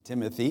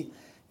Timothy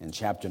in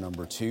chapter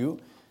number 2.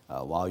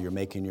 While you're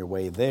making your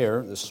way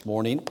there this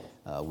morning,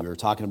 we were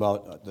talking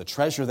about the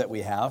treasure that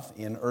we have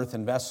in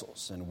earthen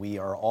vessels, and we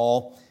are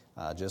all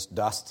just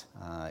dust,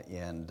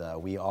 and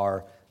we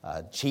are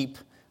cheap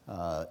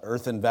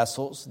earthen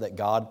vessels that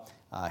God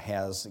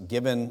has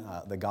given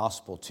the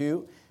gospel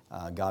to.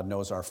 God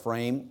knows our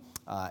frame,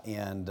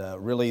 and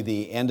really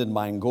the end in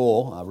mind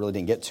goal, I really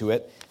didn't get to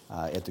it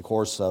at the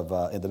course of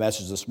the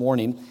message this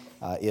morning,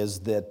 is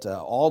that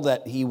all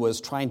that he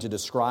was trying to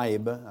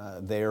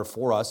describe there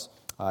for us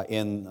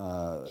in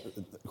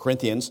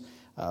Corinthians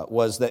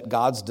was that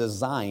God's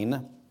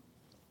design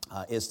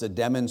is to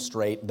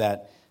demonstrate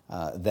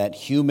that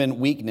human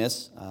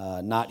weakness,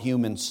 not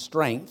human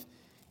strength,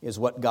 is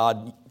what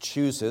God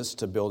chooses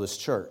to build His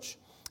church.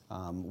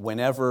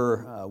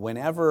 Whenever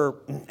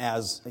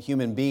as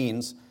human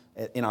beings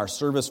in our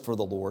service for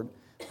the Lord,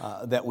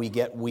 that we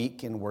get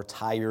weak and we're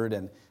tired,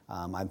 and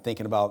I'm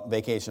thinking about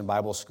Vacation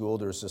Bible School.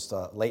 There's just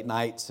late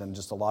nights and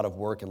just a lot of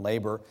work and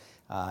labor,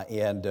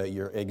 and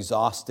you're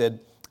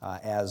exhausted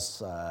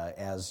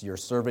as you're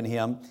serving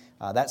Him.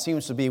 That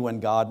seems to be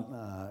when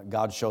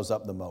God shows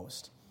up the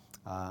most.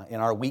 In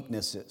our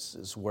weaknesses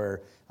is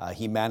where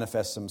He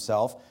manifests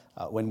Himself.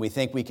 When we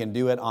think we can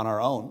do it on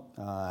our own,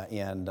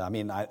 and I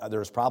mean,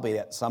 there's probably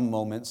at some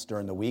moments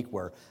during the week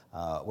where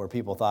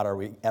people thought, "Are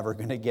we ever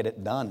going to get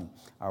it done?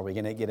 Are we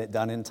going to get it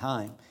done in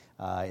time?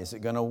 Is it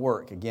going to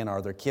work? Again,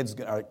 are kids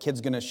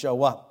going to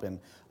show up? And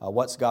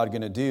what's God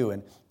going to do?"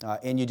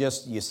 And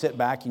you sit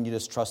back and you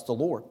just trust the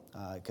Lord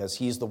because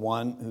He's the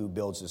one who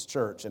builds His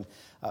church. And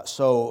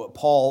so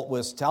Paul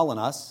was telling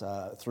us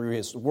through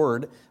his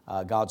Word,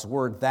 God's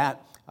Word,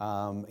 that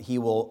he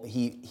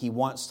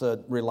wants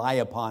to rely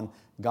upon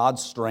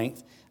God's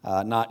strength,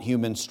 not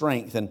human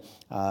strength. And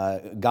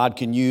God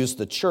can use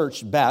the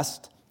church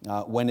best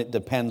when it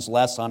depends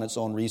less on its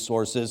own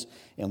resources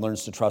and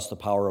learns to trust the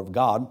power of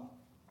God.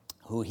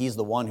 He's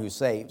the one who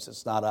saves.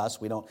 It's not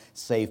us. We don't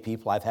save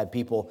people. I've had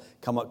people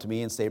come up to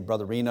me and say,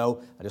 "Brother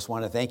Reno, I just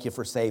want to thank you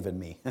for saving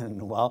me."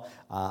 And well,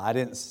 I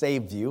didn't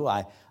save you.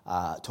 I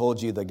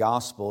told you the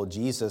gospel.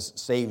 Jesus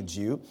saved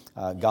you.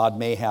 God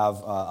may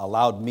have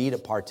allowed me to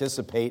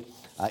participate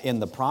in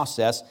the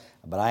process,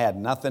 but I had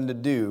nothing to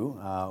do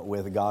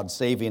with God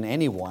saving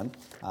anyone.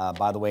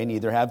 By the way,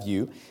 neither have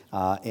you.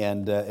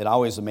 And it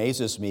always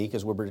amazes me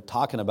because we're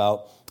talking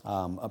about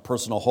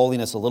personal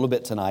holiness a little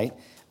bit tonight.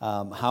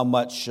 How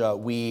much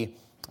we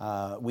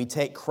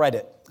take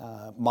credit.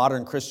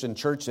 Modern Christian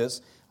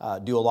churches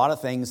do a lot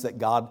of things that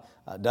God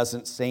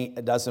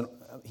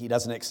He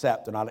doesn't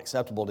accept. They're not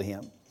acceptable to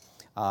Him.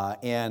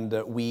 And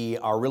we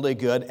are really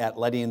good at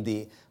letting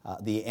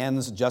the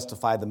ends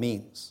justify the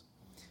means.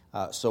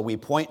 So we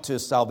point to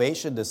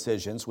salvation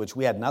decisions, which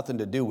we had nothing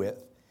to do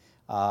with,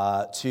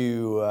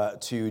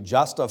 to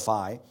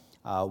justify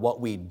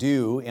what we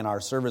do in our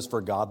service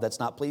for God that's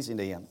not pleasing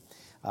to Him.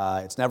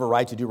 It's never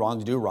right to do wrong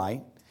to do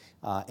right.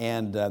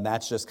 And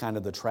that's just kind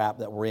of the trap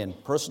that we're in.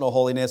 Personal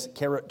holiness,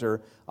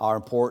 character are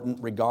important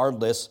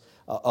regardless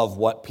of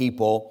what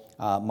people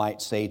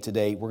might say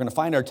today. We're going to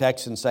find our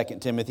text in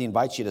 2 Timothy. I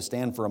invite you to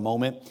stand for a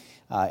moment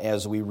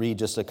as we read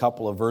just a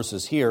couple of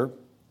verses here.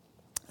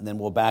 And then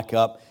we'll back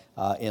up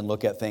and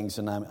look at things.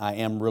 And I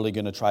am really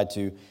going to try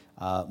to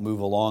move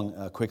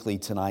along quickly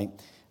tonight.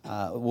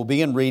 We'll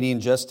begin reading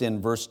just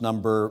in verse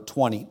number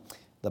 20.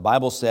 The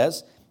Bible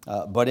says,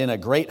 "But in a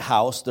great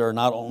house there are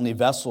not only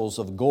vessels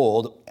of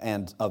gold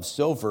and of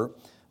silver,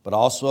 but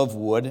also of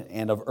wood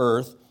and of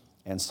earth,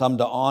 and some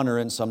to honor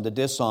and some to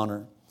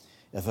dishonor.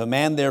 If a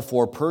man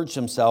therefore purge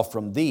himself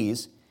from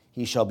these,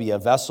 he shall be a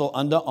vessel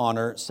unto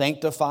honor,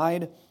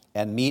 sanctified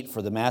and meet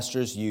for the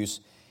master's use,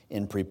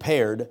 and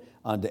prepared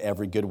unto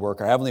every good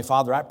work." Our Heavenly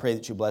Father, I pray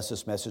that you bless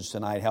this message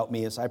tonight. Help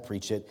me as I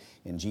preach it.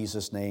 In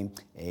Jesus' name,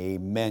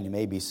 amen. You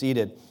may be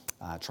seated.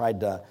 I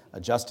tried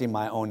adjusting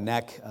my own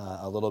neck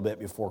a little bit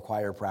before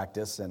choir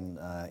practice and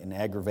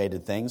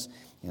aggravated things.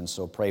 And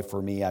so pray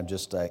for me. I'm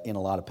just in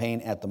a lot of pain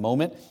at the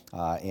moment.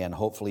 And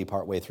hopefully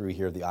partway through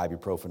here, the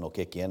ibuprofen will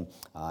kick in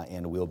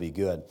and we'll be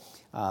good.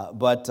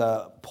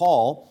 But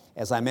Paul,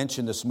 as I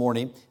mentioned this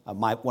morning,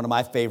 one of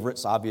my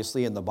favorites,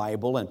 obviously, in the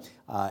Bible.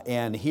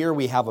 And here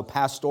we have a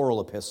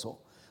pastoral epistle.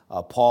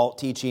 Paul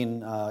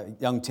teaching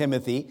young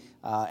Timothy.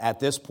 At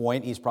this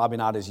point, he's probably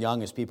not as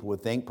young as people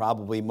would think.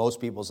 Probably most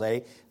people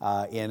say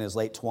in his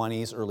late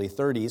 20s, early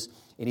 30s.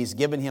 And he's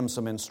given him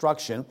some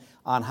instruction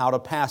on how to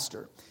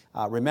pastor.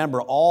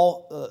 Remember,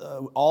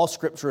 all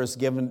Scripture is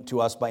given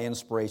to us by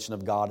inspiration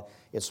of God.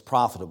 It's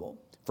profitable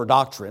for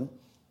doctrine.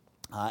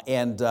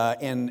 And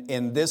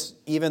in this,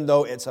 even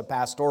though it's a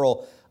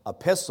pastoral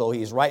epistle,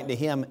 he's writing to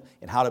him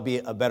and how to be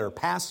a better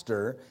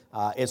pastor.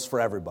 It's for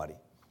everybody.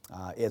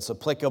 It's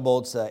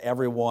applicable to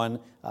everyone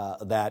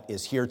that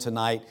is here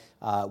tonight.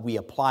 We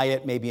apply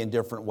it maybe in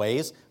different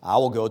ways. I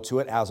will go to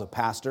it as a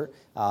pastor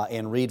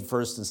and read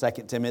 1st and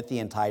 2nd Timothy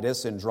and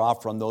Titus and draw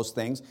from those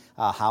things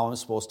how I'm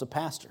supposed to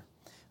pastor.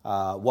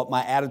 What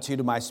my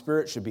attitude of my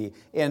spirit should be.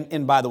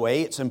 And by the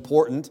way, it's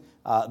important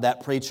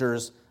that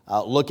preachers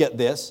look at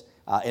this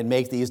and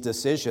make these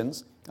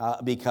decisions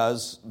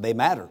because they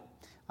matter.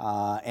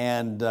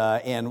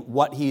 and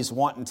what he's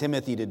wanting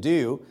Timothy to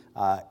do,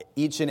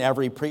 each and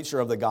every preacher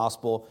of the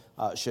gospel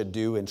should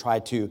do and try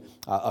to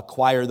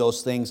acquire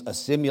those things,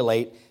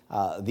 assimilate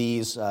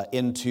these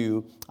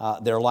into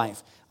their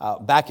life.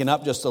 Backing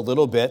up just a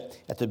little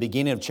bit, at the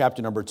beginning of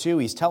chapter number 2,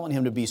 he's telling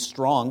him to be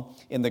strong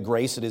in the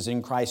grace that is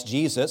in Christ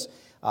Jesus.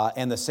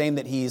 And the same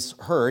that he's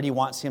heard, he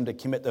wants him to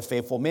commit to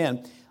faithful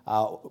men,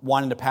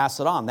 wanting to pass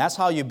it on. That's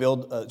how you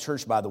build a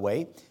church, by the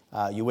way.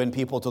 You win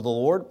people to the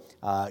Lord,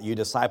 you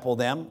disciple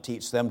them,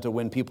 teach them to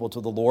win people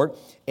to the Lord,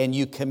 and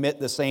you commit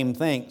the same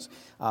things.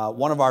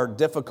 One of our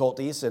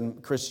difficulties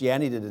in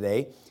Christianity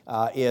today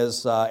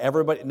is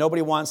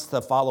nobody wants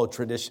to follow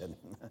tradition.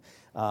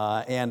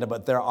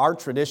 But there are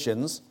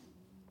traditions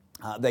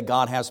that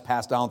God has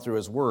passed down through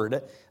His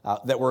Word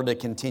that we're to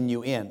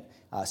continue in,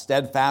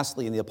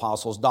 steadfastly in the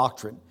apostles'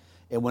 doctrine.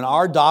 And when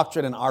our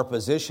doctrine and our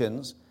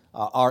positions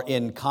are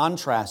in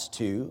contrast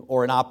to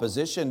or in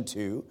opposition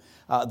to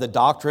the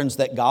doctrines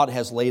that God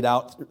has laid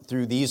out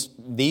through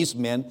these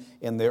men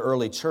in the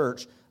early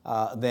church,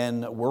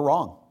 then we're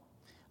wrong.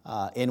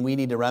 And we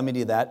need to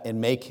remedy that and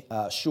make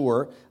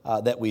sure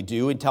that we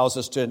do. It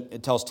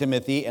tells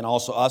Timothy and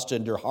also us to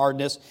endure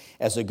hardness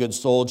as a good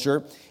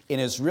soldier.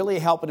 And is really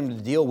helping him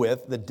to deal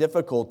with the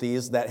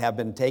difficulties that have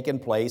been taking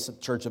place at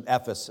the church of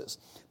Ephesus.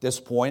 At this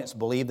point, it's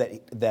believed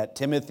that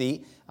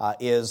Timothy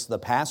is the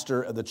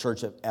pastor of the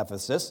church of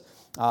Ephesus,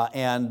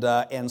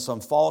 and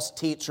some false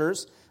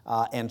teachers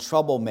and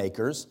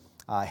troublemakers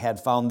had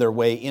found their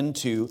way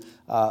into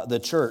the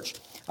church.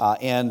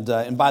 And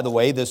by the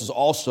way, this is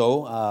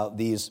also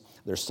there's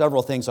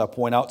several things I'll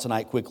point out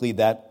tonight quickly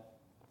that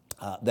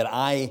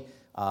I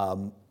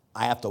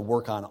have to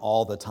work on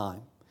all the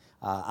time.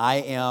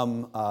 I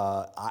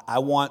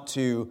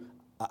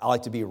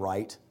like to be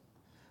right,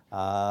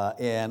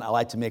 and I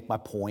like to make my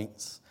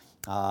points,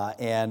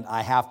 and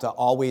I have to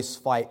always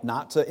fight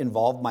not to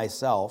involve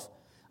myself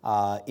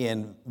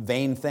in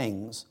vain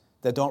things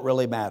that don't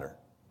really matter.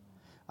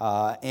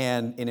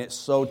 And it's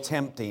so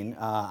tempting.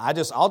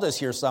 I'll just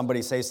hear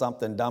somebody say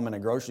something dumb in a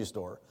grocery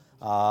store,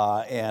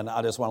 and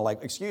I just want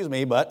to excuse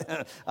me,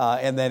 but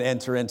and then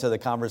enter into the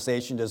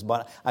conversation.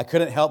 But I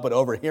couldn't help but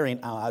overhearing.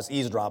 I was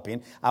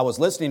eavesdropping. I was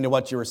listening to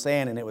what you were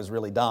saying, and it was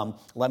really dumb.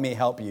 Let me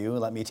help you.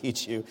 Let me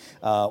teach you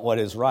what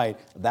is right.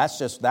 That's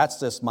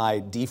just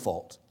my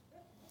default.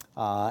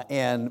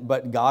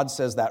 But God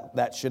says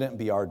that shouldn't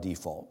be our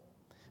default.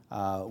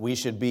 We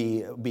should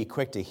be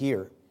quick to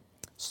hear,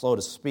 slow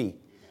to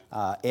speak.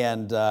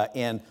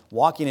 And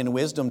walking in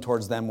wisdom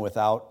towards them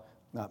without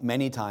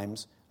many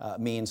times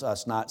means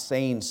us not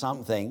saying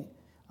something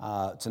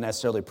to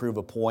necessarily prove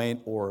a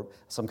point or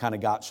some kind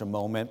of gotcha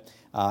moment,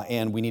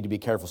 and we need to be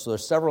careful. So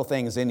there's several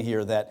things in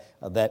here that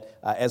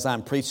as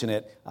I'm preaching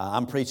it,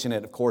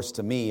 of course,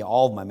 to me,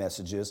 all of my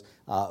messages,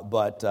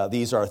 but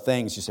these are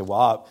things you say,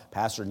 well,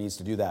 pastor needs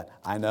to do that.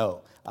 I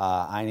know.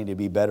 I need to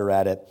be better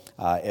at it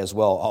as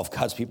well. All of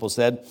God's people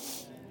said,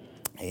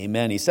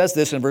 amen. He says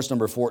this in verse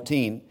number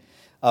 14.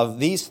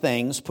 Of these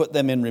things, put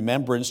them in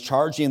remembrance,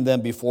 charging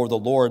them before the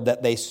Lord,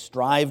 that they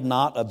strive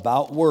not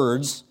about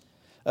words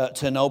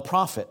to no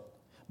profit,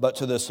 but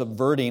to the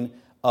subverting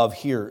of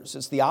hearers.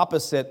 It's the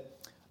opposite.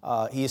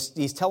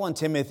 He's telling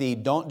Timothy,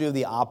 don't do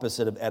the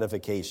opposite of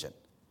edification.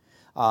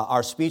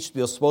 Our speech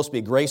is supposed to be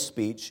grace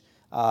speech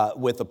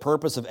with the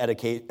purpose of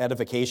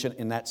edification,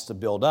 and that's to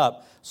build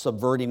up.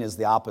 Subverting is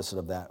the opposite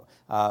of that.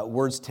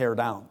 Words tear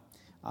down.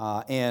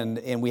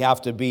 And we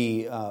have to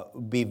be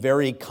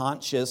very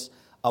conscious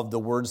of the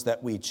words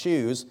that we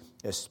choose,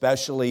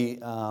 especially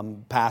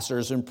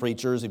pastors and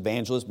preachers,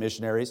 evangelists,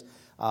 missionaries,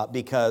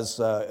 because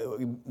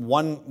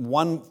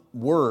one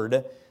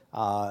word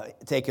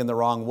taken the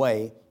wrong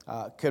way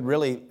could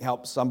really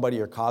help somebody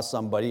or cause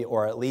somebody,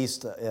 or at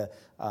least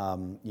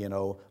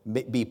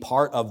be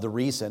part of the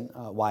reason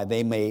why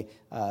they may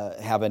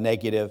have a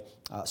negative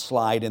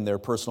slide in their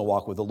personal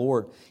walk with the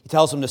Lord. He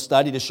tells them to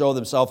study to show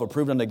themselves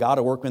approved unto God,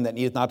 a workman that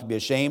needeth not to be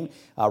ashamed,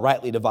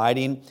 rightly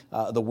dividing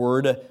the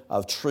word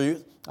of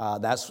truth.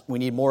 We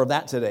need more of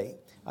that today.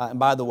 And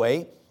by the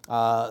way,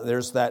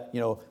 there's that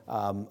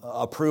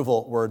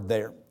approval word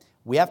there.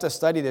 We have to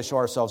study to show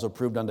ourselves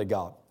approved unto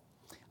God.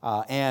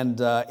 And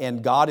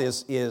God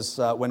is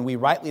when we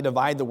rightly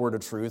divide the word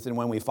of truth and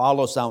when we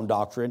follow sound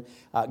doctrine,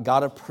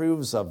 God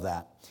approves of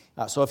that.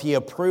 So if He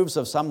approves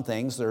of some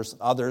things, there's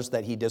others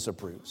that He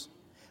disapproves.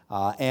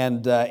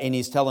 And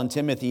He's telling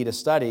Timothy to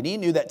study. And he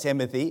knew that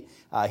Timothy,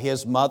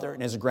 his mother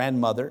and his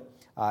grandmother,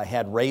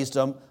 had raised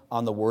him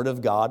on the Word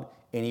of God,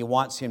 and he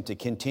wants him to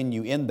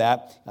continue in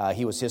that.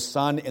 He was his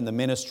son in the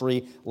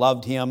ministry,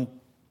 loved him,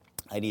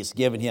 and he's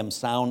given him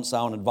sound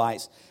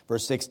advice.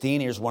 Verse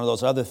 16, here's one of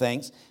those other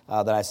things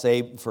that I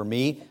say for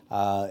me,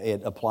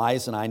 it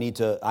applies, and I need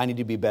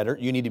to be better.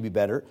 You need to be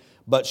better.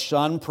 But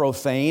shun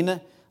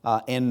profane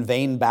and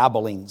vain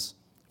babblings,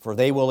 for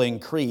they will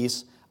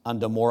increase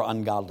unto more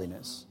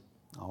ungodliness.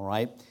 All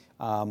right?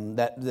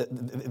 The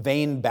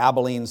vain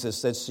babblings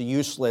is it's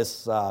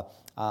useless,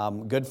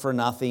 good for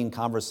nothing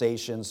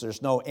conversations.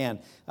 There's no end.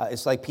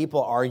 It's like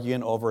people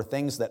arguing over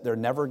things that they're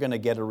never going to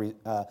get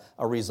a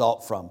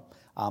result from.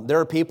 There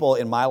are people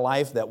in my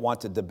life that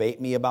want to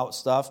debate me about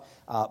stuff,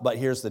 but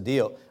here's the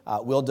deal.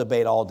 We'll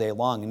debate all day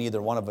long, and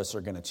neither one of us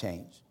are going to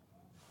change.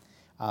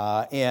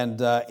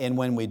 And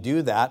when we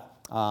do that,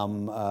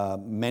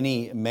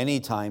 many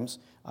times,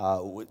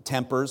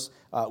 tempers.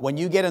 When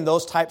you get in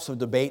those types of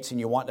debates and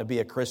you want to be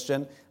a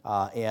Christian,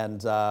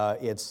 and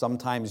it's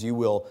sometimes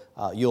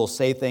you'll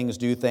say things,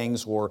 do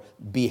things, or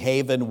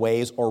behave in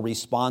ways, or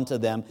respond to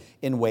them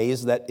in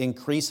ways that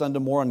increase unto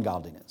more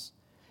ungodliness,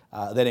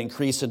 that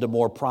increase into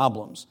more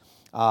problems.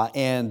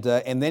 And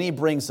then he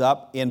brings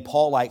up, in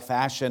Paul-like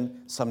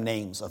fashion, some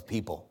names of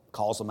people,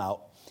 calls them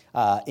out.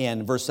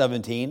 In verse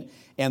 17,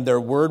 and their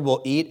word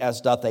will eat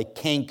as doth a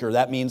canker.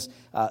 That means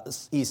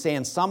he's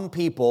saying some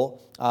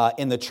people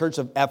in the church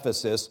of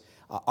Ephesus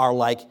are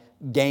like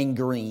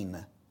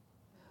gangrene.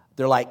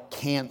 They're like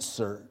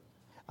cancer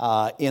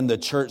in the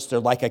church. They're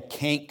like a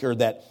canker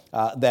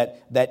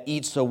that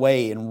eats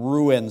away and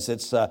ruins.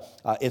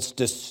 It's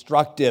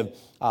destructive,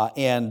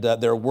 and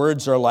their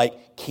words are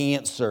like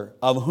cancer,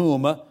 of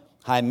whom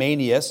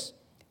Hymenaeus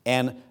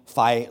and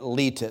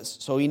Philetus.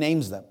 So he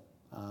names them.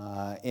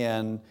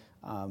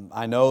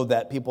 I know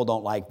that people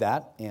don't like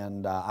that,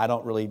 and I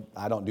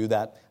don't do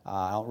that.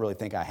 I don't really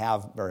think I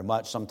have very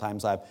much.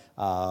 Sometimes I've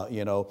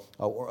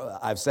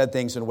said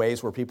things in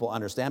ways where people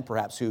understand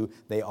perhaps who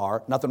they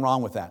are. Nothing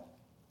wrong with that.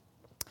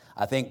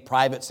 I think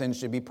private sin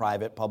should be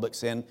private. Public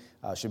sin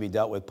should be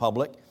dealt with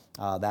public.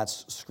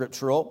 That's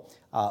scriptural.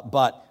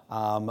 But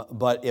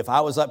if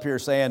I was up here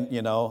saying,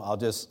 I'll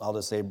just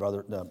say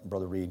Brother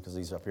Reed, because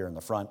he's up here in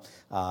the front,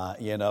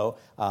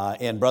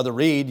 and Brother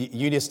Reed,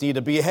 you just need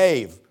to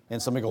behave.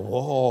 And somebody go,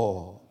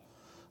 whoa,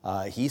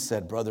 he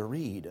said Brother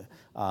Reed.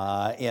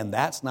 And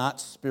that's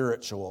not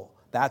spiritual.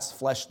 That's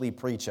fleshly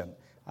preaching.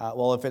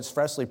 Well, if it's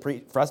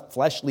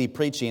fleshly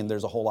preaching,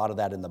 there's a whole lot of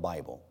that in the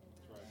Bible.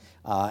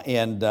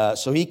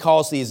 So he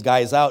calls these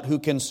guys out who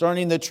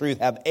concerning the truth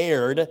have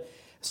erred,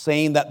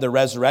 saying that the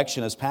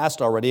resurrection has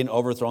passed already and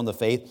overthrown the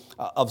faith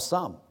of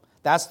some.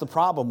 That's the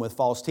problem with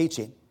false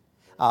teaching.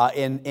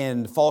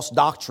 In false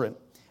doctrine,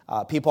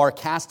 people are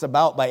cast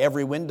about by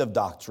every wind of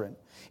doctrine.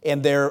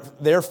 And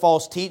their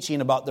false teaching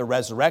about the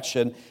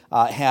resurrection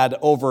had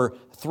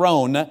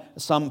overthrown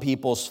some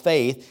people's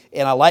faith.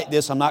 And I like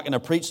this. I'm not going to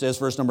preach this.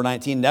 Verse number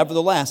 19.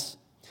 Nevertheless,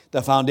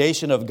 the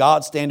foundation of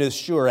God standeth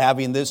sure,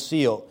 having this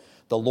seal.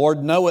 The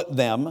Lord knoweth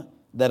them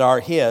that are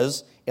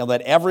his, and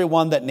let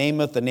everyone that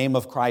nameth the name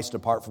of Christ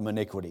depart from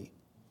iniquity.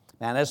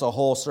 Man, that's a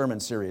whole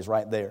sermon series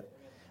right there.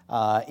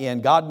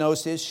 And God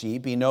knows his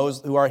sheep. He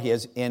knows who are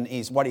his. And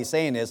what he's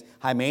saying is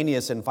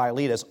Hymenaeus and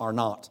Philetus are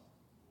not.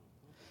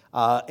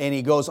 And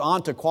he goes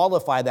on to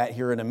qualify that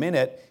here in a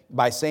minute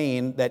by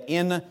saying that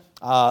in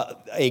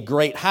a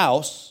great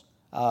house,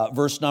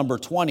 verse number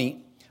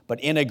 20, but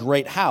in a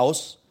great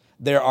house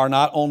there are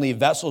not only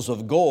vessels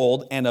of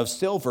gold and of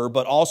silver,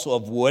 but also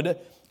of wood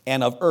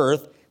and of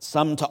earth,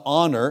 some to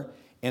honor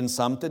and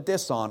some to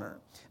dishonor.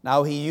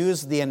 Now, he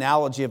used the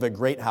analogy of a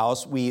great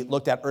house. We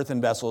looked at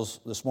earthen vessels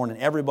this morning.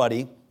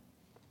 Everybody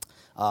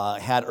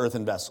had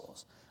earthen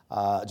vessels.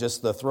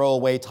 Just the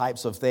throwaway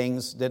types of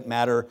things. Didn't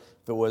matter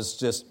if it was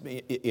just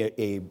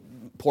a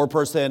poor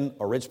person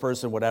or rich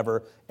person,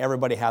 whatever.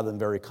 Everybody had them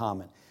very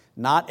common.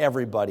 Not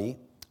everybody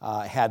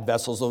had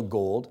vessels of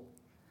gold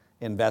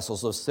and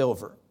vessels of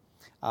silver.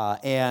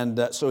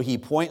 So he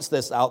points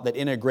this out, that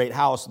in a great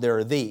house there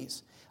are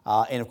these.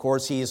 And of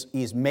course,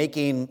 he's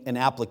making an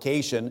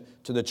application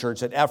to the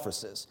church at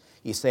Ephesus.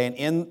 He's saying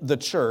in the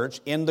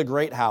church, in the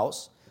great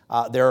house,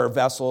 there are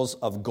vessels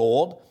of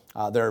gold,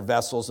 there are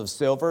vessels of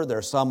silver, there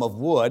are some of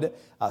wood,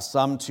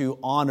 some to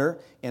honor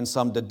and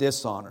some to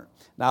dishonor.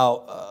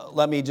 Now,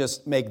 let me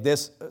just make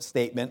this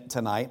statement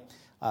tonight.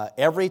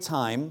 Every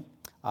time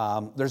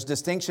there's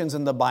distinctions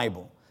in the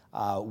Bible,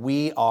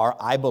 we are,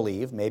 I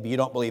believe, maybe you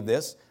don't believe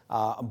this,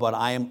 but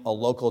I am a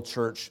local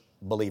church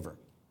believer,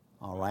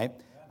 all right?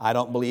 I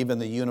don't believe in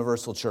the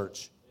universal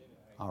church,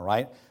 all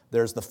right?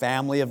 There's the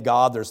family of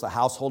God, there's the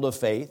household of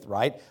faith,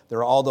 right? There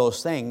are all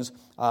those things,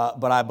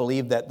 but I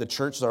believe that the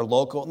churches are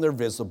local and they're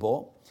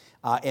visible,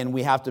 and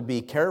we have to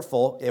be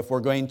careful if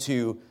we're going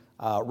to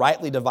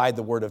rightly divide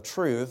the word of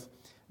truth,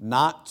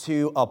 not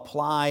to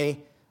apply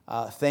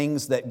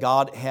things that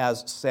God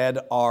has said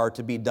are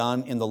to be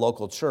done in the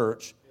local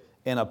church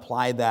and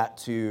apply that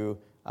to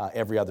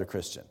every other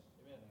Christian,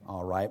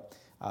 all right?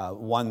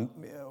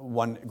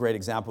 One great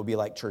example would be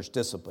like church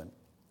discipline.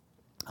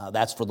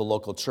 That's for the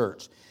local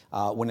church.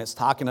 When it's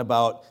talking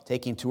about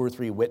taking 2 or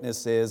 3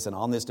 witnesses and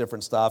all this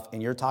different stuff,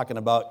 and you're talking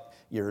about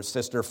your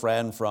sister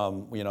friend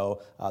from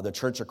the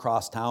church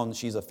across town,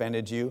 she's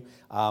offended you,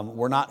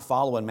 we're not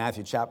following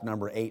Matthew chapter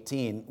number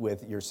 18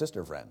 with your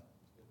sister friend,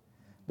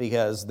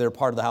 because they're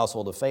part of the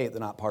household of faith, they're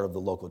not part of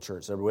the local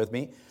church. Everybody with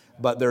me?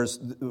 But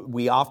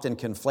we often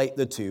conflate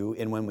the two,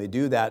 and when we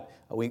do that,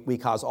 we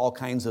cause all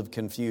kinds of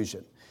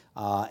confusion.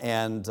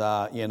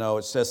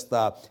 It's just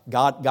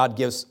God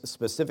gives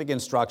specific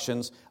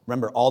instructions.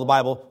 Remember, all the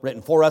Bible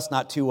written for us,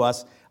 not to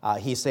us.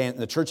 He's saying in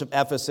the church of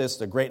Ephesus,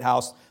 the great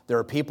house, there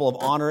are people of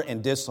honor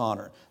and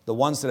dishonor. The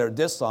ones that are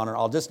dishonor,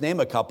 I'll just name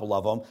a couple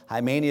of them.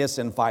 Hymenaeus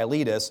and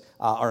Philetus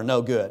are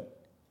no good.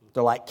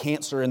 They're like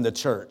cancer in the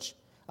church.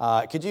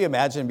 Could you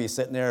imagine be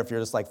sitting there if you're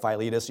just like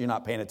Philetus, you're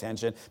not paying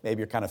attention, maybe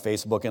you're kind of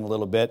Facebooking a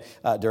little bit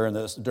during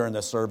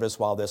the service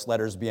while this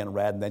letter's being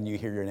read, and then you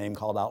hear your name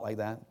called out like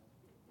that?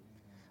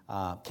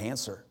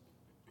 Cancer.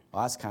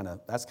 Well, that's kind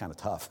of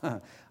tough.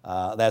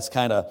 That's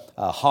kind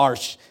of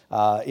harsh.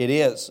 It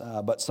is,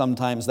 but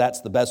sometimes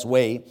that's the best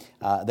way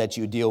that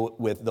you deal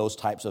with those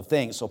types of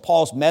things. So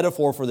Paul's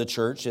metaphor for the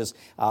church is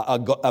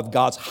of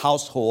God's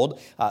household.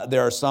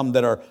 There are some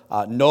that are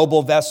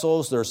noble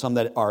vessels. There are some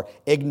that are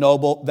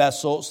ignoble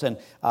vessels. And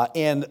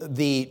in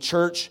the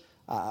church,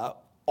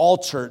 all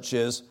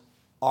churches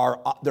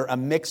they're a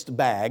mixed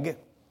bag.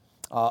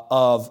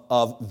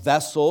 Of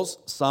vessels,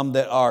 some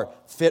that are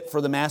fit for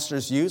the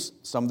master's use,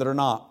 some that are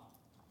not.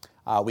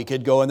 We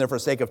could go in there for the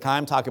sake of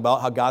time, talk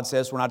about how God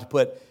says we're not to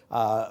put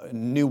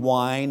new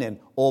wine in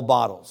old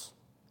bottles.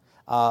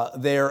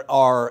 There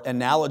are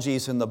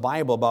analogies in the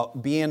Bible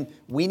about we're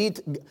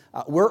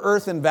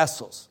earthen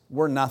vessels.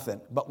 We're nothing,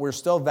 but we're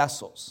still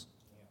vessels.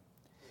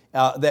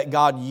 That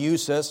God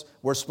uses.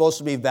 We're supposed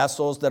to be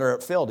vessels that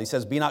are filled. He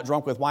says, be not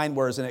drunk with wine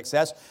where is in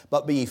excess,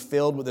 but be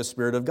filled with the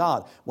Spirit of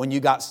God. When you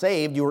got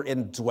saved, you were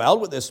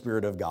indwelled with the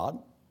Spirit of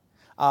God.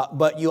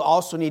 But you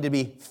also need to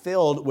be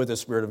filled with the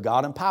Spirit of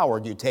God,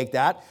 empowered. You take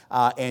that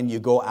and you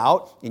go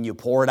out and you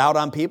pour it out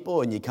on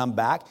people and you come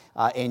back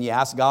and you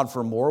ask God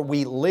for more.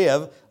 We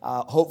live,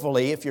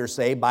 hopefully, if you're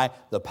saved, by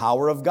the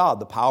power of God,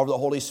 the power of the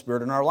Holy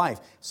Spirit in our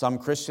life. Some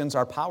Christians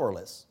are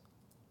powerless.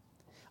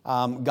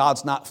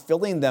 God's not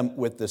filling them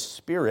with the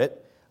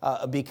Spirit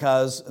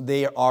because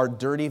they are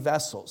dirty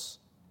vessels.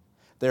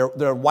 They're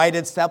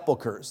whited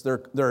sepulchres.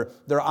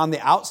 They're on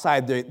the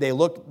outside, they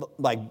look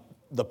like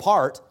the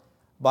part,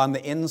 but on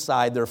the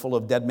inside, they're full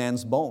of dead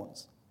man's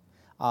bones.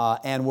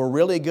 And we're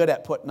really good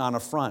at putting on a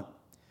front.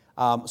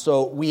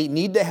 So we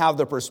need to have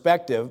the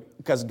perspective,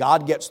 because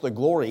God gets the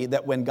glory,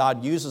 that when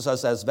God uses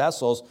us as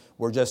vessels,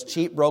 we're just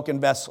cheap, broken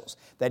vessels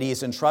that He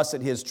has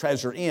entrusted His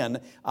treasure in,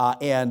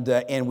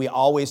 and we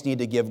always need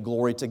to give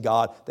glory to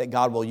God, that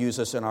God will use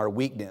us in our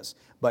weakness.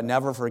 But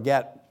never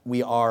forget,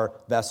 we are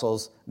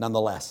vessels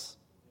nonetheless.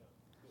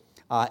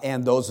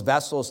 And those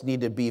vessels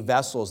need to be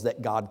vessels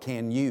that God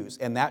can use,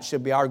 and that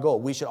should be our goal.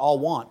 We should all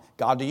want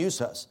God to use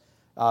us.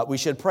 We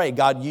should pray,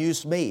 God,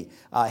 use me.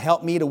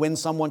 Help me to win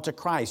someone to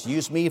Christ.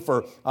 Use me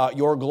for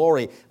your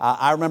glory.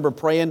 I remember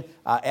praying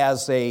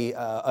as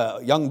a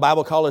young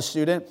Bible college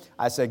student.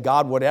 I said,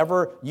 God,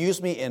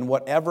 use me in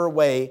whatever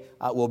way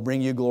will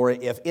bring you glory.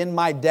 If in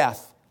my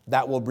death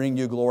that will bring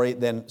you glory,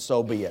 then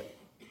so be it.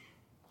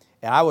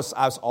 And I was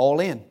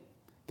all in.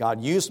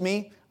 God, use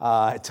me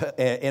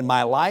in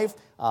my life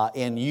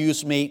and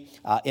use me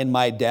in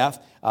my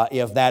death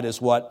if that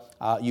is what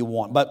you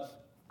want. But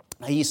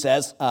he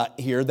says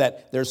here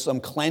that there's some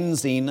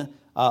cleansing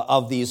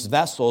of these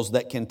vessels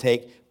that can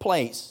take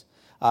place.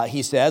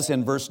 He says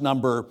in verse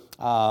number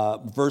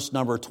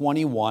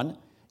 21,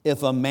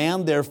 if a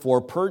man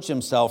therefore purge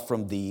himself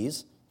from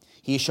these,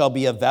 he shall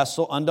be a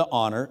vessel unto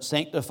honor,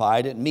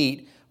 sanctified and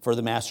meet for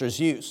the master's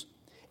use,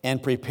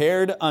 and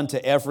prepared unto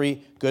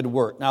every good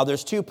work. Now,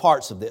 there's two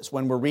parts of this.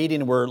 When we're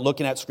reading, we're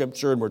looking at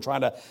Scripture, and we're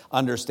trying to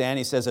understand.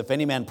 He says, if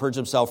any man purge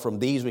himself from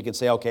these, we could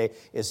say, okay,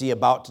 is he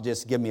about to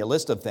just give me a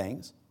list of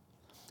things?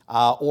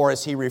 Or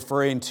is he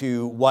referring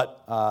to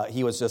what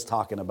he was just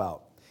talking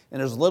about? And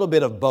there's a little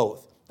bit of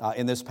both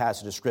in this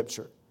passage of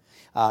Scripture.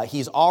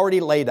 He's already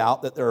laid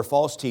out that there are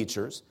false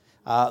teachers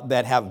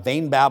that have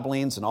vain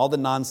babblings and all the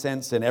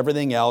nonsense and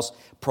everything else,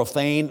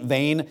 profane,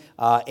 vain,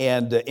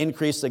 and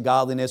increase the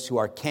godliness, who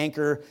are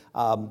canker,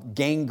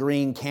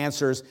 gangrene,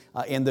 cancers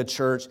in the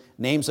church.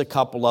 Names a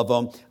couple of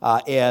them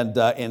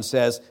and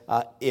says,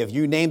 if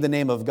you name the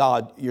name of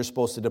God, you're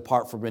supposed to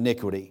depart from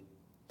iniquity.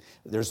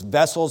 There's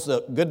vessels,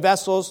 good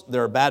vessels,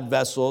 there are bad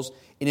vessels.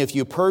 And if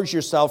you purge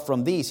yourself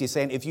from these, he's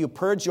saying, if you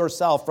purge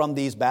yourself from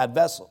these bad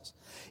vessels,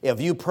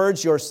 if you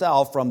purge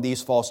yourself from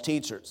these false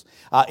teachers,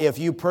 if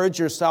you purge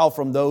yourself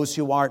from those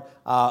who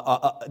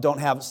don't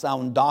have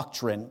sound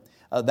doctrine,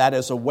 that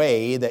is a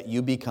way that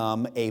you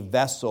become a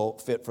vessel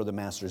fit for the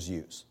master's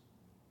use.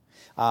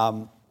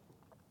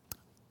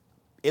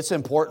 It's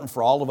important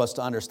for all of us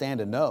to understand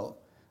and know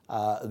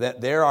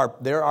that there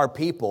are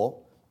people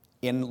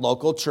in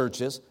local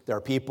churches, there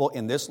are people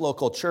in this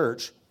local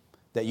church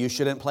that you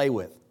shouldn't play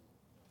with.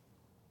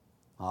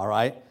 All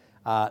right?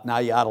 Now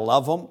you ought to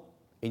love them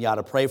and you ought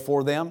to pray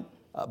for them,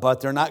 but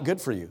they're not good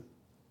for you.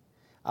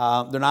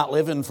 They're not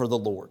living for the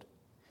Lord.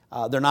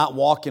 They're not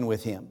walking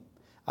with Him.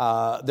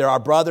 There are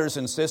brothers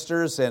and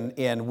sisters,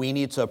 and we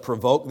need to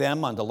provoke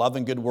them unto love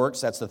and good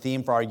works. That's the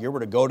theme for our year. We're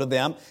to go to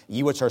them.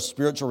 Ye which are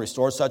spiritual,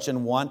 restore such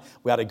an one.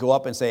 We ought to go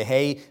up and say,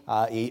 hey,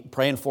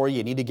 praying for you,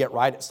 you need to get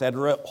right,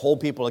 etc.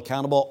 Hold people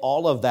accountable,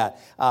 all of that.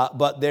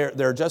 But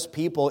there are just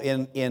people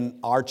in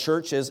our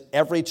churches,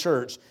 every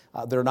church,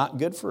 they're not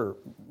good for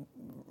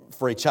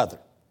each other.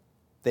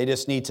 They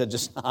just need to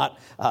just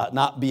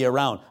not be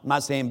around. I'm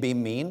not saying be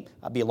mean,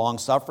 be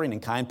long-suffering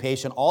and kind,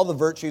 patient. All the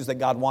virtues that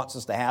God wants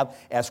us to have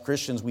as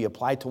Christians, we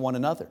apply to one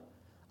another.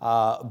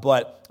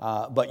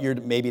 But you're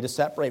maybe to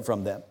separate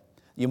from them.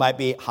 You might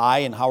be, hi,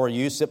 and how are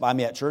you? Sit by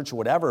me at church or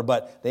whatever,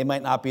 but they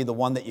might not be the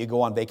one that you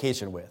go on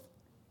vacation with.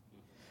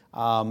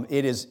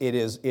 It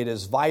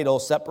is vital.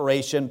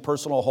 Separation,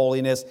 personal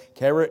holiness,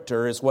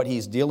 character is what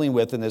he's dealing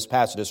with in this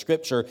passage of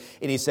Scripture.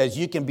 And he says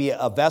you can be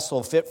a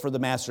vessel fit for the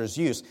master's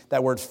use.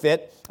 That word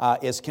fit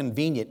is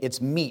convenient. It's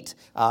meat.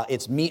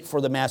 It's meat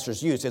for the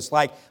master's use. It's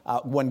like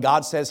when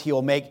God says he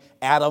will make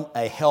Adam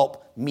a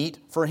help meet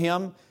for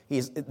him.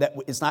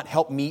 It's not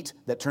help meet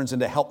that turns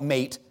into help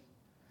mate.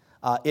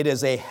 It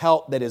is a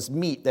help that is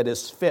meat, that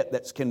is fit,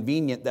 that's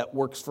convenient, that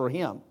works for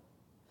him.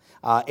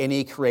 And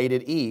he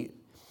created Eve.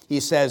 He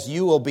says,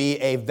 you will be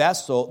a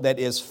vessel that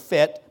is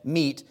fit,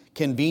 meet,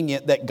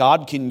 convenient, that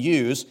God can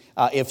use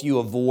if you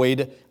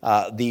avoid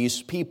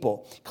these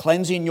people.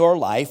 Cleansing your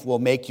life will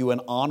make you an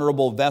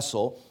honorable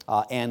vessel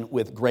and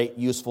with great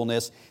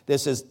usefulness.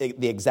 This is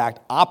the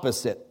exact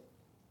opposite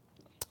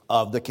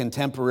of the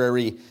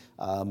contemporary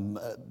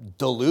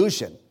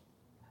delusion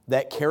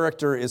that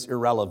character is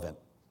irrelevant.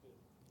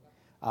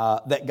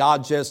 That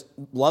God just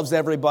loves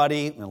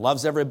everybody and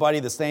loves everybody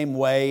the same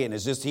way, and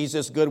he's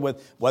just good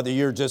with whether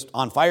you're just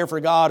on fire for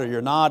God or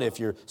you're not, if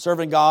you're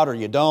serving God or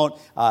you don't.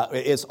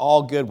 It's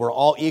all good. We're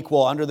all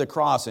equal under the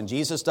cross, and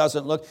Jesus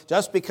doesn't look,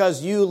 just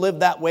because you live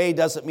that way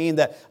doesn't mean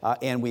that,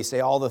 and we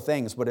say all the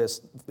things, but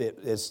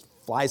it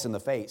flies in the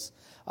face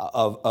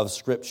of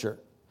Scripture.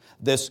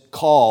 This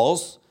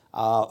calls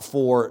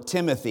for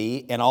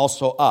Timothy and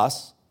also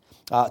us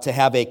to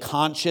have a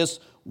conscious,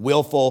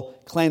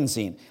 willful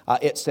cleansing.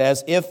 It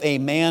says, if a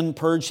man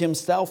purge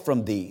himself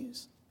from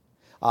these.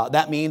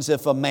 That means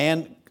if a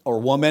man or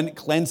woman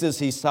cleanses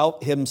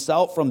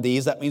himself from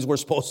these, that means we're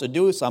supposed to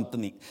do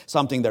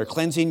something there.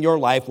 Cleansing your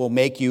life will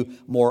make you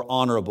more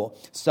honorable.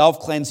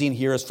 Self-cleansing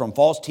here is from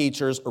false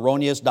teachers,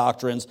 erroneous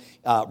doctrines,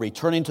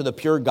 returning to the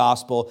pure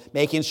gospel,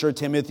 making sure,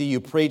 Timothy, you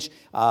preach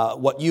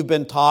what you've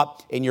been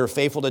taught and you're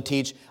faithful to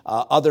teach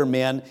other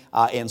men.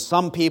 And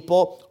some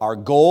people are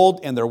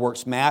gold and their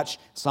works match.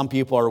 Some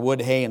people are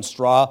wood, hay, and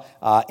straw,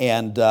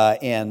 and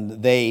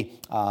they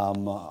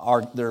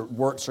their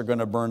works are going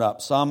to burn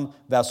up. Some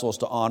vessels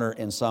to honor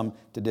and some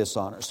to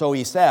dishonor. So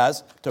he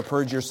says to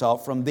purge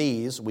yourself from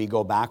these. We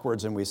go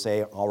backwards and we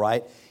say, all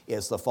right,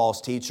 it's the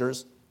false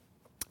teachers,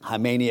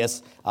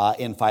 Hymenaeus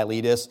and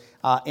Philetus.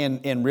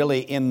 And really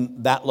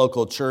in that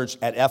local church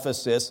at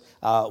Ephesus,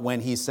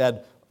 when he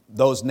said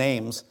those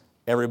names,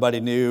 everybody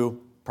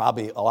knew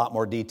probably a lot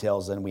more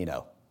details than we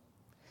know.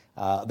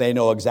 They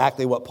know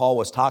exactly what Paul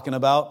was talking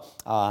about,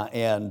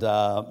 and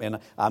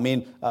I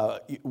mean,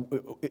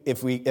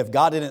 if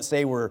God didn't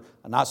say we're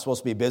not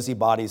supposed to be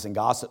busybodies and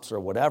gossips or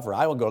whatever,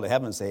 I would go to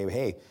heaven and say,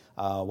 hey,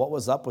 what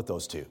was up with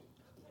those two?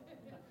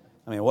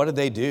 I mean, what did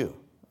they do?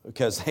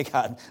 Because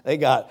they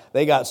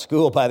got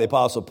schooled by the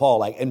Apostle Paul,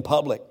 like in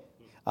public.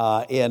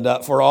 And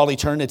for all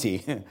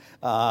eternity.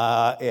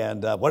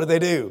 And what did they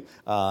do?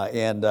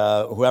 And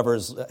whoever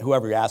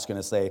you're asking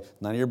to say,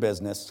 none of your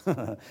business.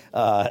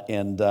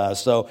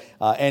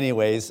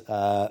 Anyways,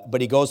 but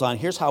he goes on,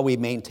 here's how we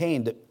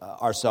maintained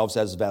ourselves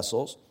as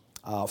vessels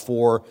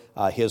for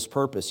his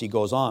purpose. He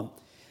goes on.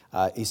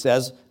 He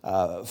says,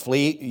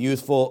 flee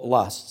youthful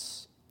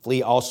lusts.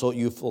 Flee also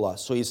youthful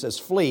lusts. So he says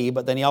flee,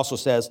 but then he also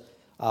says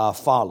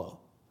follow.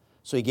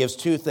 So he gives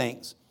two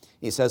things.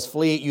 He says,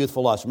 flee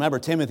youthful lust. Remember,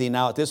 Timothy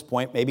now at this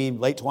point, maybe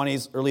late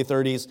 20s, early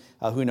 30s,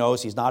 who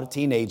knows? He's not a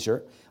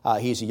teenager.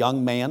 He's a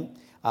young man.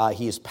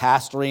 He's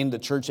pastoring the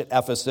church at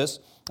Ephesus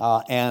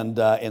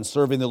and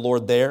serving the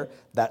Lord there.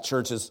 That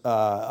church is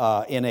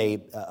in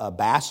a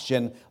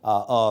bastion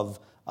of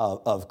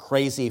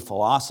crazy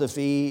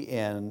philosophy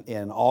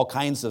and all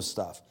kinds of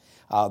stuff.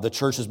 The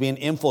church is being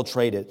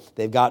infiltrated.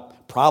 They've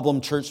got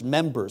problem church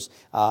members.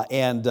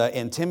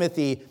 And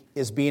Timothy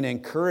is being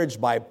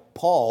encouraged by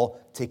Paul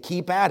to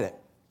keep at it.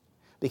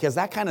 Because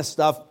that kind of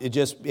stuff,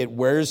 it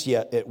wears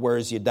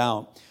you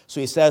down. So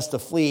he says to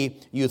flee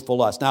youthful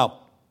lust. Now,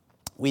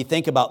 we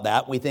think about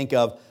that. We think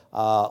of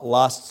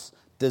lusts,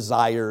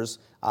 desires,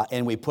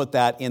 and we put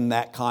that in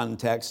that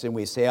context, and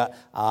we say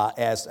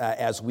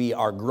as we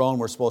are grown,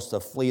 we're supposed to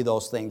flee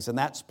those things. And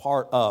that's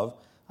part of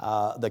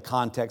the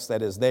context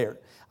that is there.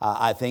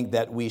 I think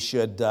that we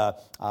should,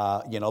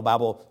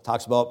 Bible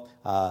talks about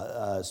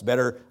it's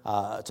better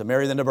to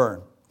marry than to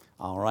burn.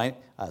 All right?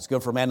 It's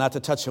good for a man not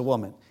to touch a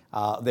woman.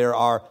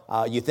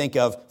 You think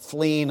of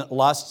fleeing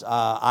lust,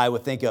 I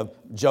would think of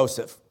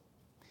Joseph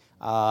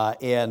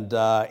in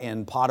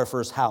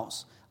Potiphar's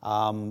house.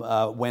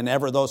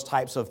 Whenever those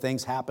types of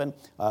things happen,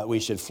 we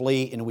should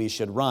flee and we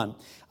should run.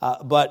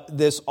 But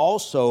this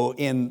also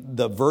in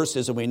the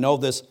verses, and we know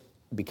this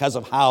because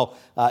of how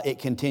it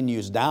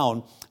continues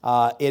down,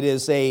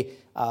 it's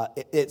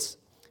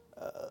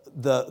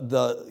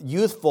the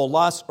youthful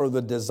lust or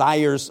the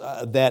desires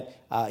that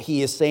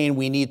he is saying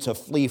we need to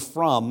flee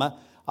from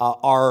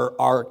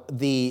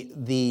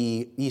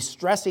he's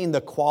stressing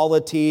the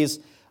qualities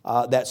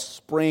that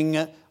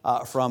spring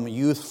from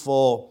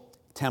youthful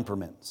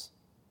temperaments.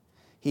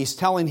 He's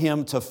telling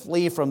him to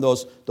flee from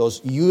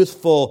those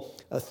youthful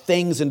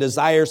things and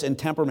desires and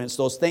temperaments.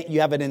 Those things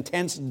you have an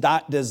intense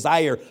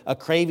desire, a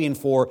craving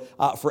for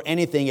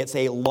anything. It's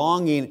a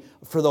longing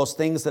for those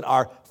things that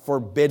are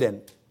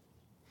forbidden.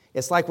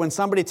 It's like when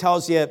somebody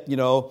tells you,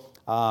 you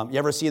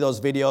ever see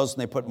those videos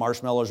and they put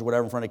marshmallows or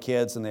whatever in front of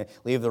kids and they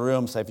leave the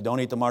room, say if you don't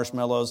eat the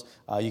marshmallows,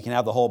 you can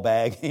have the whole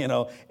bag,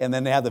 and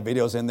then they have the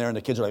videos in there and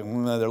the kids are like,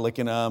 they're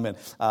licking them, and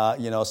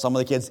some of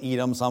the kids eat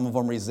them, some of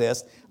them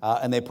resist,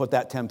 and they put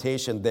that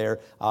temptation there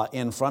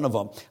in front of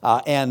them.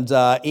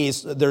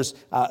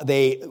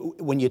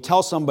 When you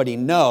tell somebody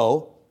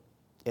no,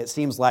 it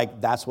seems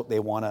like that's what they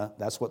want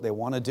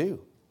to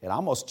do. It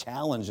almost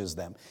challenges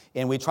them.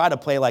 And we try to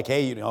play like,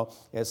 hey,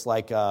 it's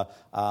like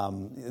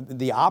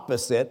the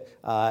opposite,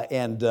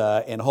 and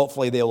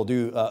hopefully they will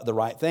do the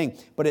right thing.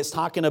 But it's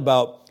talking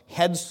about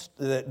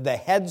the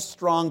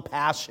headstrong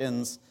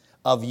passions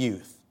of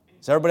youth.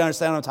 Does everybody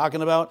understand what I'm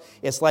talking about?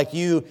 It's like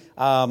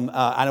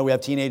I know we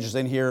have teenagers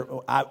in here.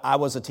 I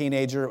was a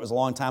teenager. It was a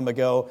long time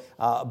ago.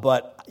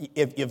 But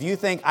if you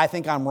think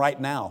I'm right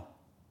now,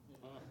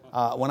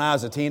 when I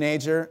was a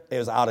teenager, it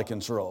was out of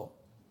control.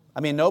 I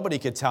mean, nobody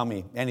could tell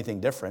me anything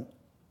different.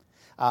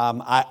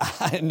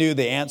 I knew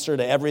the answer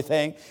to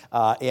everything,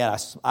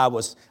 and I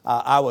was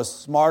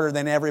smarter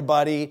than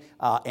everybody,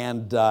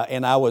 and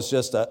I was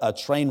just a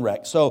train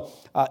wreck. So,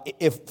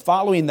 if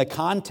following the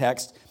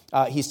context,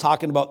 he's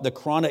talking about the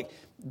chronic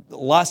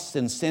lusts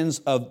and sins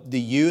of the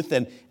youth,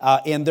 and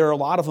there are a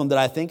lot of them that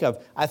I think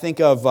of. I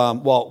think of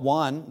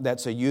one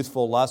that's a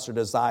youthful lust or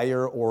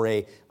desire or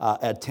a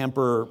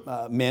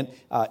temperament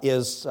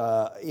is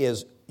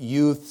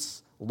youth's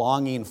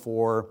longing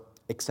for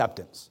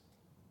acceptance.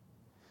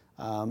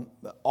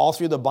 All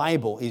through the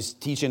Bible, he's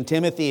teaching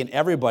Timothy and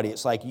everybody.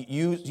 It's like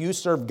you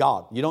serve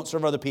God. You don't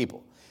serve other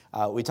people.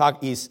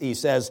 He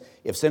says,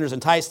 if sinners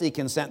entice thee,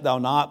 consent thou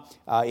not.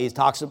 He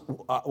talks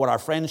what our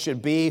friends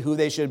should be, who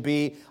they should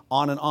be,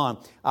 on and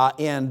on.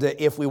 And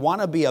if we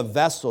want to be a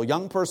vessel,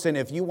 young person,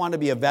 if you want to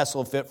be a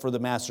vessel fit for the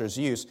master's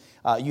use,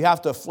 you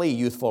have to flee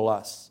youthful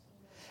lusts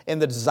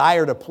and the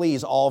desire to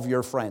please all of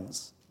your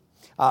friends.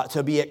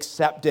 To be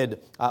accepted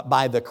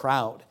by the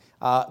crowd.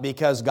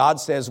 Because God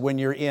says when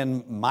you're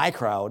in my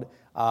crowd,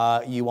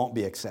 you won't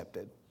be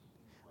accepted.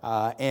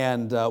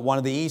 And one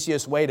of the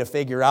easiest way to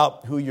figure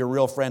out who your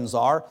real friends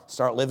are,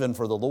 start living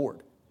for the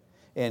Lord.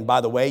 And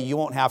by the way, you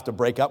won't have to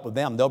break up with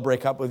them. They'll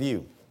break up with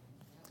you.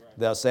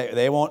 They'll say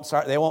they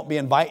won't be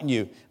inviting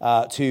you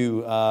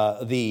to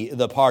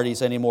the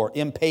parties anymore.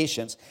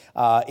 Impatience.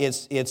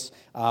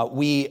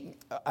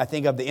 I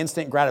think of the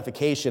instant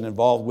gratification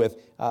involved with,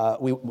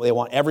 they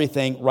want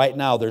everything right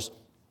now. There's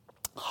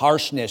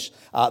harshness,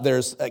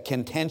 there's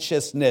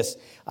contentiousness,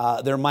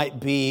 there might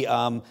be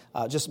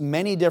just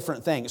many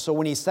different things. So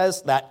when he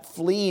says that,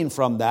 fleeing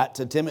from that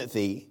to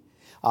Timothy,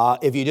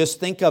 if you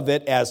just think of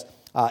it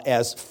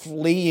as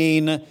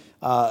fleeing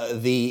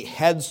the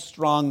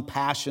headstrong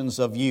passions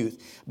of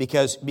youth,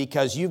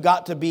 because you've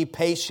got to be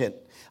patient.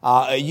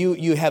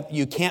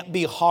 You can't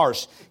be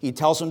harsh. He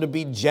tells them to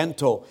be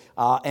gentle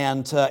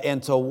and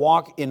to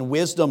walk in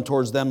wisdom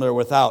towards them that are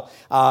without.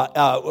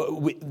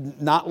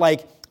 Not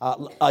like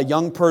a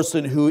young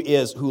person who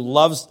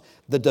loves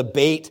the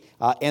debate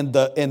and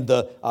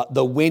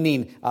the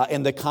winning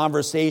and the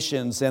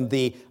conversations and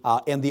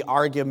the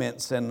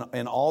arguments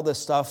and all the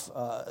stuff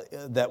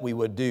that we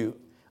would do.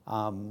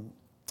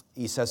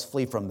 He says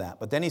flee from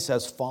that, but then he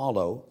says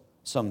follow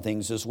some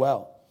things as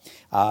well.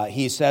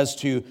 He says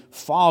to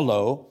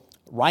follow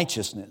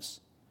righteousness,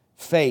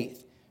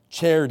 faith,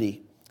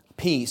 charity,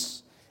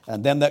 peace,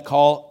 and them that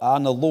call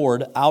on the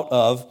Lord out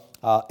of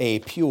a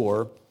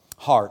pure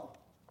heart.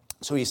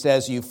 So he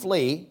says you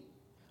flee,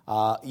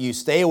 you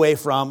stay away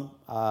from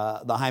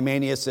the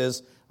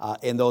Hymenaeuses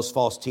and those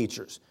false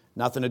teachers.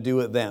 Nothing to do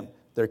with them.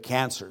 They're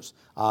cancers.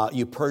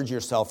 You purge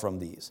yourself from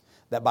these.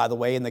 That, by the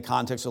way, in the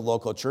context of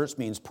local church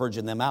means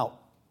purging them out.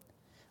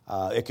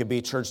 It could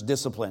be church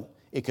discipline.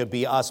 It could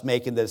be us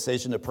making the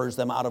decision to purge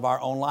them out of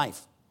our own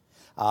life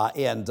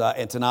and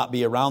to not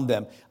be around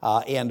them.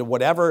 And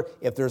whatever,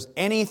 if there's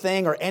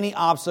anything or any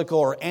obstacle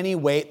or any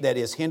weight that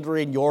is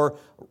hindering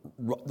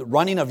the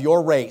running of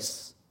your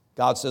race,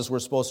 God says we're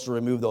supposed to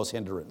remove those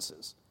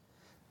hindrances.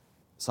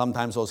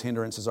 Sometimes those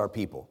hindrances are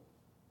people.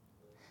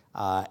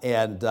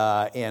 And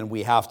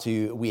we have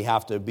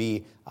to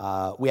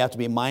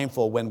be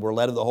mindful when we're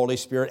led of the Holy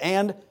Spirit,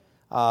 and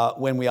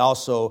when we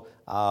also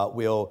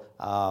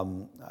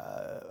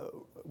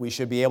we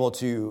should be able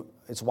to,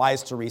 it's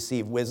wise to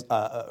receive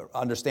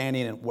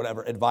understanding and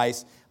whatever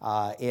advice,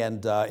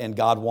 and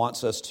God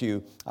wants us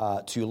to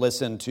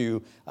listen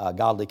to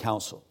godly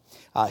counsel.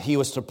 He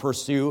was to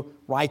pursue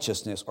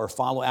righteousness or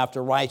follow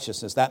after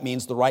righteousness. That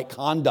means the right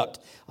conduct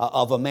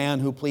of a man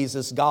who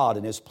pleases God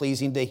and is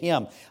pleasing to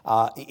Him.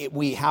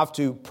 We have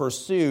to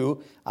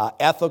pursue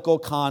ethical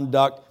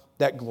conduct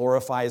that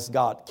glorifies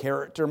God.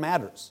 Character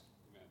matters.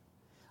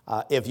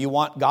 If you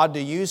want God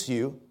to use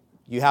you,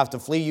 you have to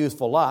flee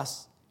youthful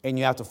lusts and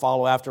you have to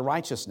follow after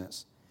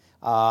righteousness.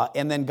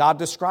 And then God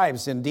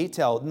describes in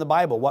detail in the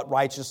Bible what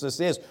righteousness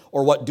is,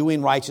 or what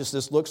doing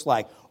righteousness looks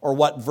like, or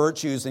what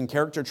virtues and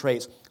character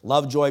traits,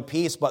 love, joy,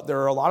 peace. But there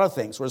are a lot of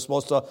things. We're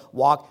supposed to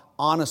walk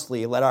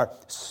honestly, let our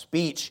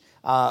speech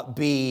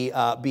be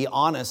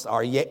honest,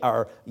 our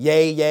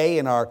yea, yea,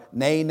 and our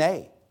nay,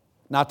 nay.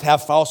 Not to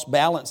have false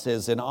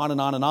balances, and on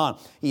and on and on.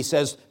 He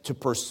says to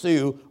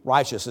pursue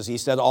righteousness. He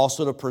said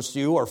also to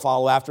pursue or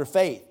follow after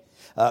faith.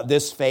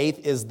 This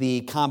faith is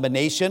the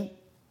combination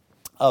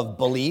of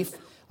belief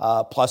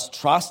plus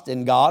trust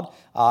in God,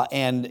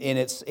 and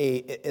it's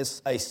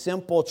a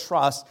simple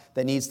trust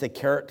that needs to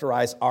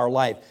characterize our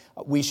life.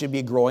 We should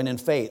be growing in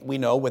faith. We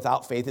know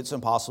without faith it's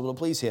impossible to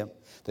please Him.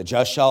 The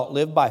just shall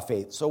live by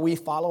faith. So we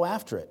follow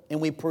after it,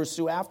 and we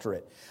pursue after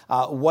it.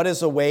 What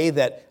is a way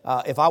that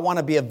if I want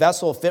to be a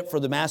vessel fit for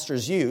the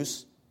Master's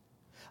use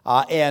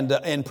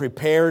and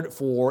prepared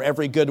for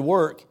every good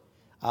work,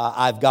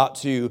 I've got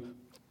to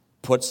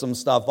put some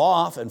stuff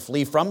off and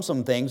flee from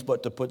some things,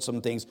 but to put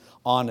some things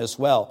on as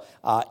well.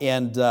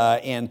 And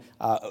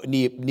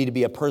need to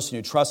be a person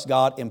who trusts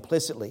God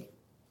implicitly,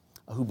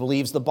 who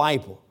believes the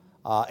Bible,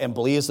 and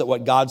believes that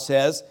what God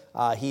says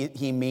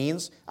He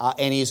means,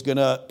 and He's going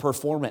to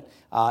perform it,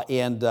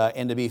 and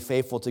to be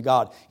faithful to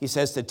God. He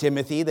says to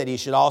Timothy that he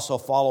should also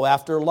follow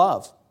after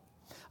love,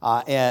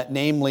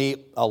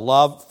 namely a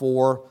love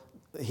for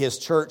his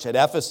church at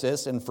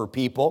Ephesus and for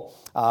people.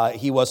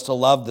 He was to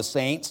love the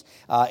saints.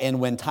 And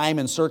when time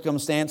and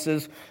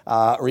circumstances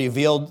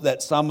revealed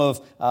that some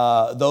of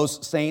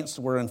those saints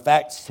were in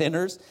fact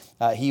sinners,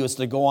 he was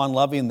to go on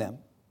loving them,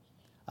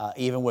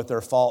 even with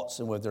their faults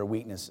and with their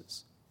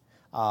weaknesses.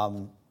 By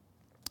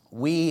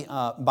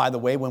the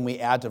way, when we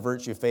add to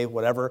virtue, faith,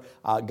 whatever,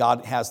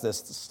 God has this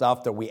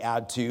stuff that we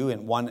add to,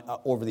 and one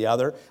over the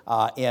other,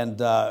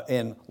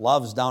 and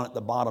love's down at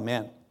the bottom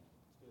end.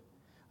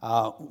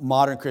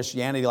 Modern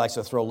Christianity likes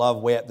to throw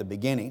love way at the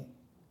beginning,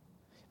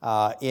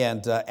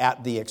 and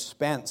at the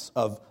expense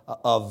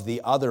of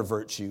the other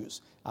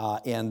virtues.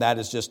 And that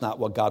is just not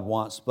what God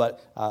wants.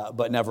 But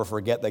never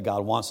forget that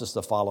God wants us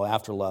to follow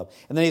after love.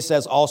 And then he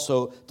says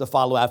also to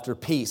follow after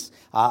peace,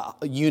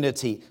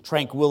 unity,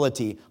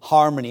 tranquility,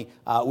 harmony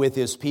with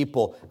his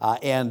people,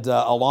 and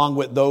along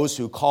with those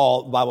who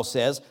call, the Bible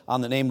says, on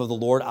the name of the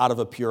Lord out of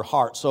a pure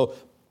heart. So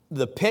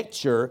the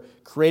picture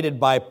created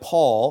by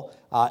Paul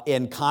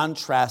in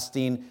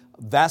contrasting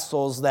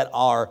vessels that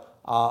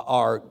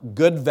are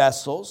good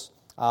vessels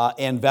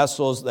and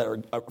vessels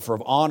that are for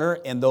honor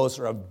and those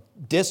that are of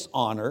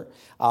dishonor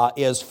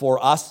is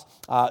for us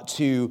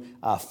to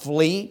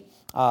flee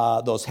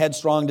those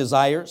headstrong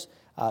desires,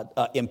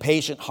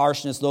 impatient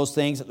harshness, those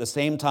things. At the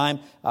same time,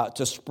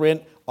 to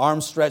sprint,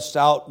 arms stretched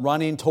out,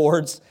 running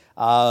towards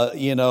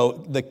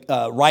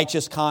the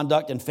righteous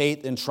conduct and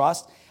faith and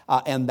trust.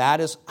 And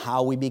that is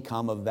how we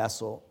become a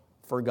vessel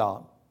for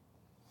God.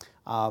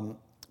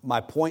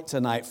 My point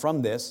tonight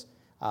from this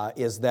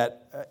is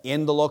that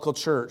in the local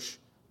church,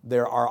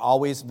 there are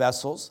always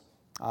vessels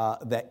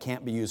that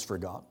can't be used for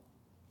God.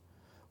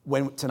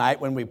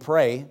 Tonight when we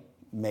pray,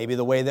 maybe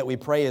the way that we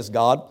pray is,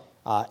 God,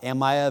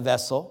 am I a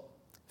vessel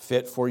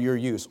fit for your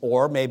use?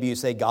 Or maybe you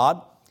say,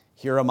 God,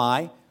 here am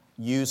I,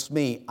 use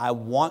me. I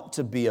want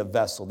to be a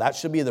vessel. That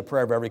should be the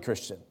prayer of every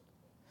Christian.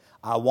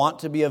 I want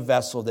to be a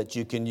vessel that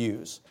you can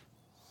use.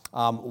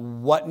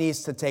 What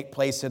needs to take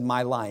place in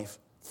my life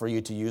for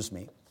you to use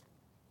me?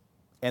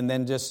 And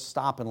then just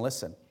stop and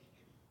listen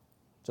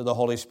to the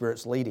Holy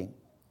Spirit's leading.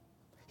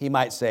 He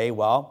might say,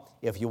 well,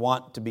 if you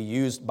want to be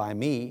used by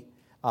me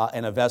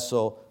in a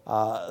vessel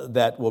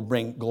that will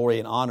bring glory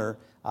and honor,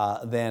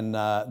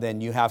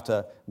 then you have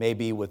to,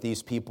 maybe with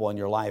these people in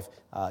your life,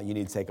 you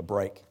need to take a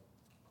break.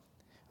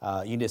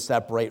 You need to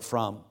separate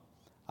from.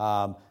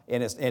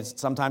 And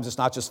sometimes it's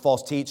not just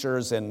false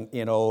teachers and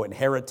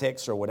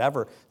heretics or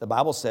whatever. The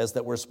Bible says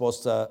that we're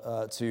supposed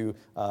to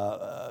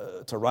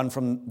run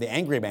from the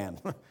angry man.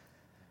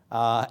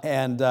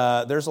 And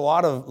there's a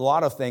lot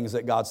of things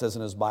that God says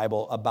in His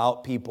Bible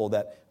about people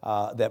that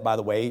by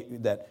the way,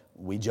 that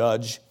we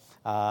judge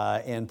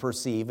and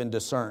perceive and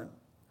discern.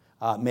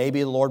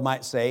 Maybe the Lord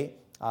might say,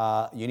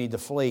 you need to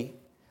flee.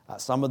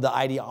 Some of the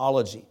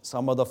ideology,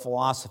 some of the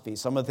philosophy,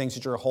 some of the things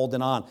that you're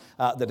holding on,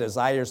 the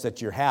desires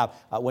that you have.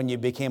 When you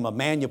became a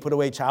man, you put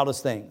away childish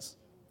things.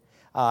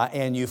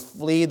 And you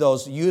flee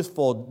those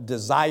youthful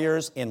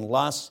desires and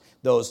lusts,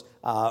 those,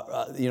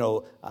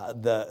 the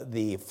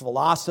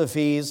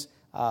philosophies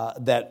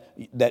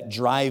that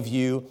drive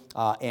you,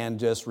 and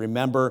just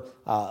remember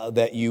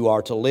that you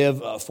are to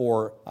live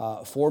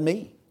for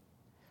me.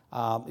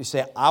 You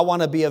say, I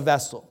want to be a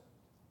vessel.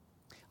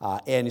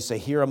 And you say,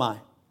 here am I.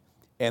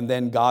 And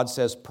then God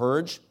says,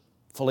 purge,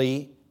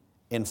 flee,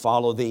 and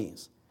follow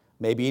these.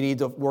 Maybe you need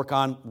to work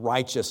on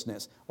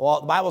righteousness.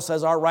 Well, the Bible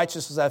says our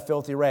righteousness is as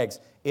filthy rags.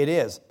 It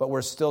is, but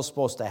we're still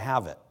supposed to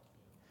have it.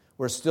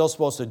 We're still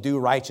supposed to do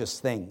righteous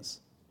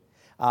things.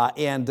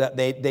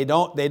 They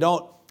don't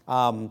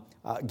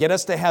get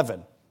us to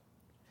heaven.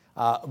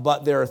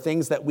 But there are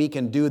things that we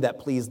can do that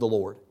please the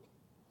Lord.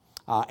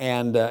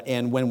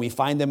 And when we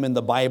find them in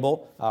the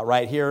Bible,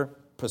 right here,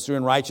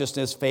 pursuing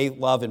righteousness, faith,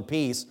 love, and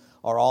peace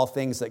are all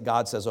things that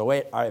God says, oh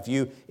wait,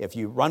 if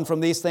you run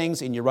from these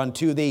things and you run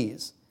to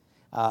these,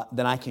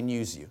 then I can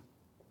use you.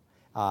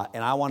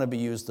 And I want to be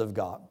used of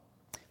God.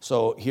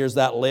 So here's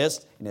that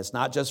list, and it's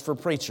not just for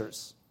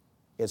preachers.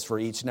 It's for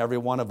each and every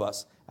one of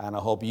us. And I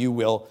hope you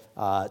will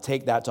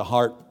take that to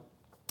heart.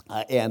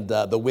 And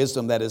the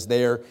wisdom that is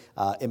there.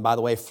 And by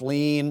the way,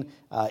 fleeing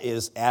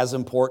is as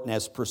important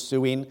as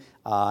pursuing.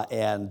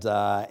 And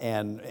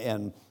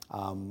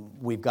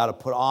we've got to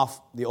put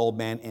off the old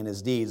man and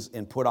his deeds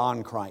and put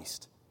on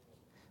Christ.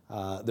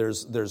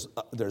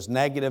 There's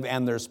negative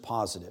and there's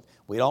positive.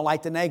 We don't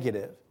like the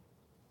negative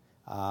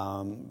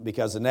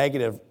because the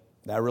negative,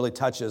 that really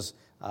touches,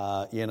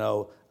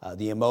 the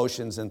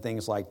emotions and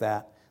things like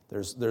that.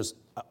 There's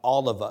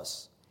all of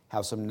us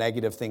have some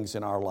negative things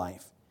in our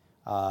life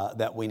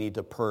that we need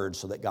to purge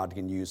so that God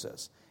can use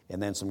us.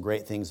 And then some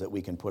great things that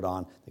we can put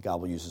on that God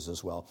will use us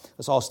as well.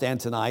 Let's all stand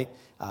tonight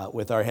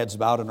with our heads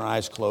bowed and our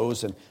eyes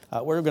closed. And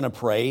we're going to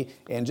pray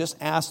and just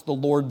ask the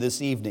Lord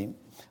this evening,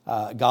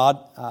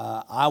 God,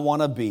 I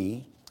want to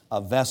be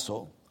a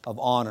vessel of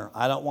honor.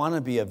 I don't want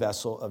to be a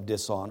vessel of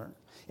dishonor.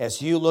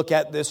 As you look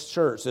at this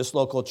church, this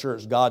local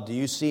church, God, do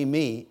you see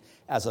me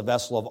as a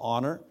vessel of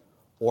honor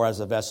or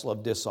as a vessel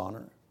of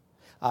dishonor?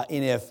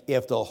 And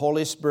if the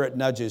Holy Spirit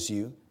nudges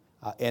you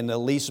in the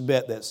least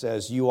bit that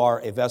says you are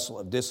a vessel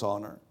of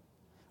dishonor,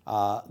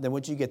 then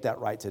would you get that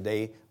right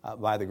today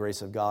by the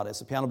grace of God? As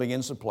the piano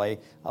begins to play,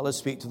 let's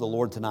speak to the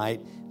Lord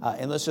tonight,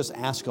 and let's just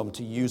ask Him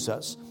to use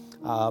us.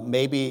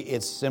 Maybe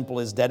it's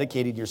simple as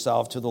dedicating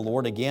yourself to the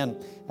Lord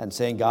again and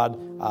saying, God,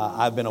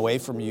 I've been away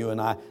from you,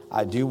 and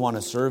I do want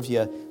to serve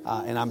you,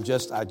 and I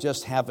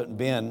just haven't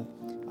been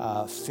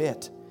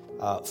fit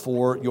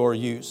for your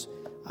use,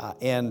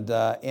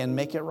 and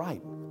make it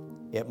right.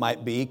 It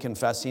might be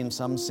confessing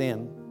some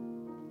sin.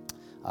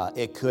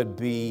 It could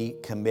be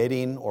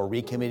committing or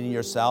recommitting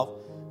yourself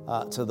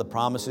to the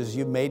promises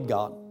you've made,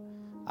 God.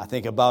 I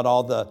think about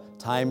all the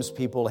times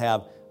people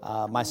have,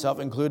 myself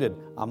included,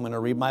 I'm going to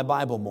read my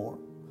Bible more,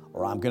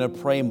 or I'm going to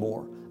pray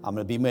more. I'm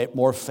going to be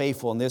more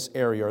faithful in this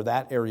area or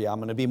that area. I'm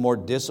going to be more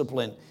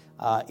disciplined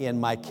in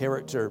my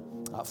character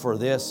for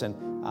this.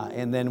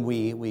 And then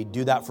we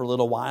do that for a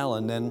little while,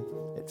 and then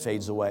it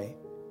fades away.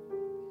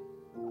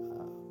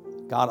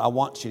 God, I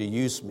want you to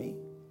use me.